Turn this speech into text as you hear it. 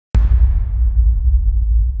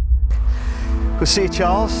Good to see you,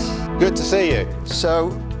 Charles. Good to see you. So,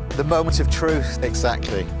 the moment of truth.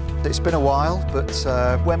 Exactly. It's been a while, but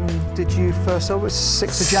when did you first sell? It was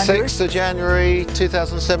 6th of January? 6th of January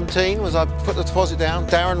 2017 was I put the deposit down.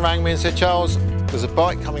 Darren rang me and said, Charles, there's a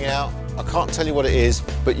bike coming out. I can't tell you what it is,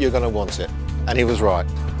 but you're going to want it. And he was right.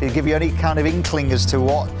 Did he give you any kind of inkling as to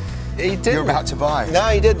what you're about to buy? No,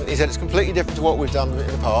 he didn't. He said it's completely different to what we've done in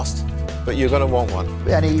the past, but you're going to want one.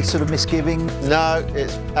 Any sort of misgiving? No,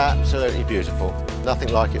 it's absolutely beautiful. Nothing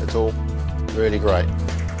like it at all. Really great.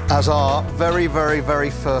 As our very, very,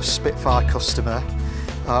 very first Spitfire customer,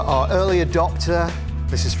 our early adopter,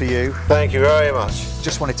 this is for you. Thank you very much.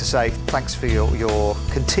 Just wanted to say thanks for your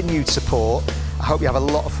continued support. I hope you have a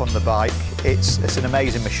lot of fun on the bike. It's an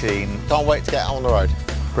amazing machine. Can't wait to get out on the road.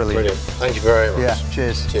 Brilliant. Brilliant. Thank you very much. Yeah,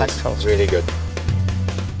 cheers. Thanks, Charles. Really good.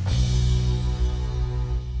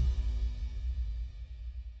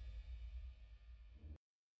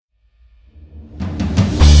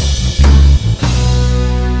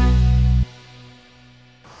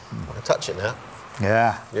 I can touch it now.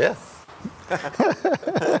 Yeah. Yeah.